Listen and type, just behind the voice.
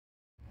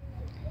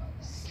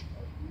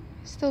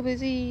still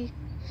busy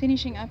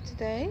finishing up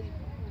today.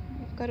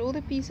 We've got all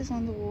the pieces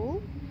on the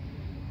wall,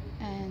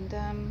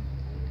 and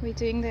we're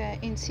doing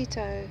the in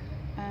situ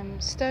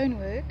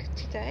stonework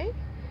today.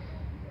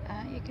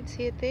 You can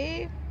see it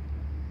there.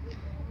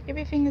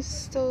 Everything is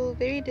still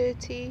very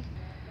dirty.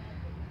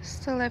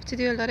 Still have to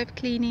do a lot of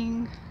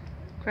cleaning,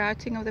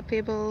 grouting of the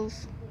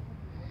pebbles.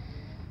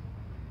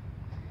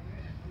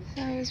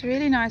 So it was a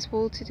really nice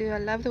wall to do. I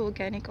love the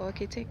organic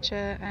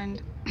architecture,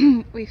 and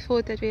we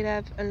thought that we'd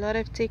have a lot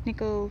of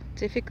technical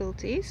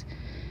difficulties,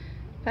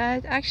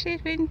 but actually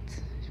it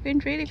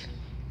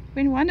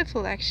went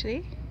wonderful.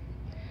 Actually,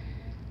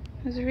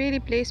 it was a really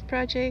blessed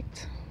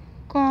project.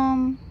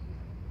 Calm,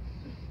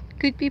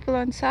 good people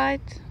on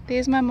site.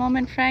 There's my mom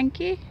and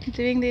Frankie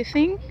doing their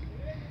thing.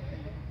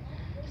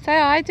 Say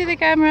hi to the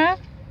camera.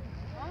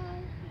 Hi.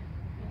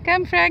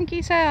 Come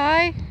Frankie, say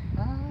hi.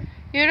 Hi.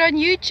 You're on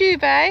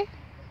YouTube, eh?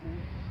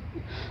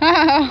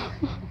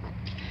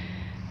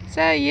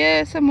 So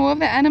yeah, some more of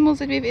the animals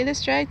that we've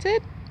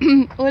illustrated.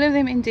 All of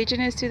them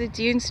indigenous to the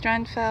dune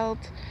strandveld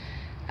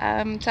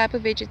type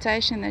of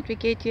vegetation that we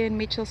get here in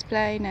Mitchell's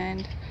Plain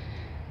and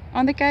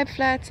on the Cape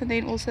Flats, and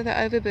then also the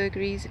Overberg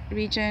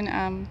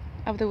region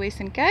of the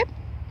Western Cape.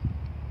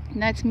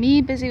 And that's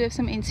me busy with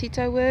some in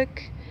situ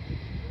work,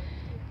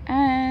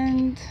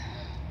 and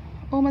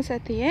almost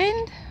at the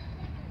end.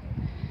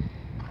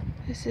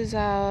 This is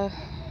our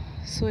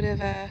sort of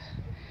a,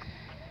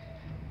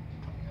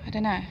 I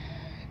don't know,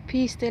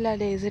 piece de la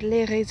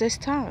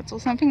résistance or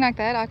something like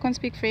that. I can't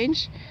speak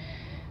French,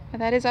 but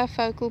that is our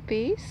focal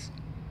piece.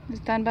 It's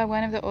done by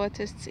one of the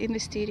artists in the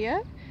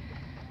studio.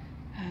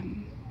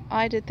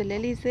 I did the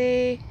lilies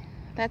there.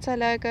 That's our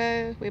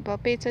logo. We're Bel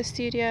Pezzo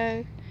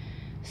studio,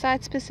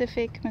 site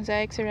specific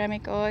mosaic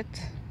ceramic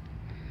art,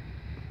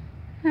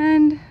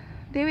 and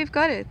there we've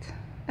got it.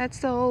 That's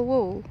the whole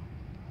wall.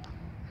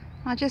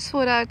 I just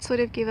thought I'd sort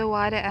of give a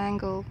wider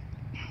angle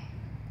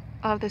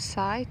of the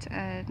site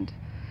and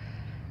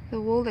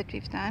the wall that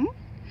we've done,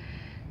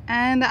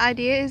 and the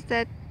idea is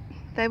that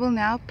they will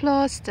now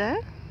plaster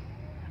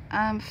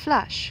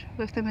flush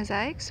with the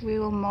mosaics. We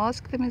will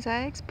mask the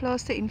mosaics,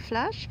 plaster in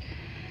flush,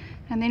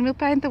 and then we'll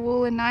paint the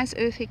wall a nice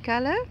earthy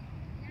color,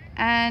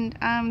 and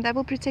that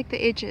will protect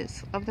the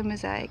edges of the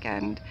mosaic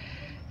and,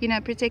 you know,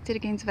 protect it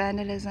against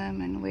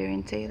vandalism and wear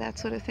and tear, that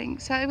sort of thing.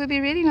 So it would be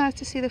really nice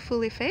to see the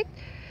full effect.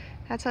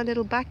 That's our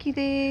little bucky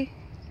there.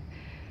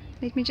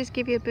 Let me just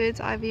give you a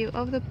bird's eye view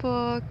of the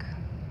park.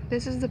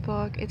 This is the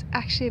park. It's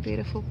actually a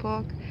beautiful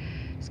park.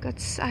 It's got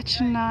such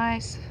a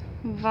nice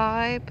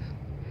vibe.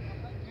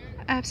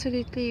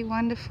 Absolutely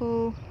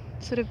wonderful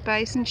sort of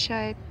basin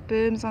shape,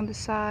 berms on the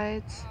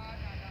sides.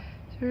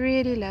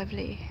 Really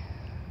lovely.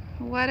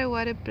 What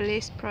a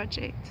blessed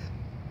project.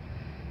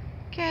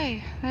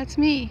 Okay, that's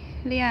me,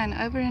 Leanne,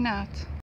 over and out.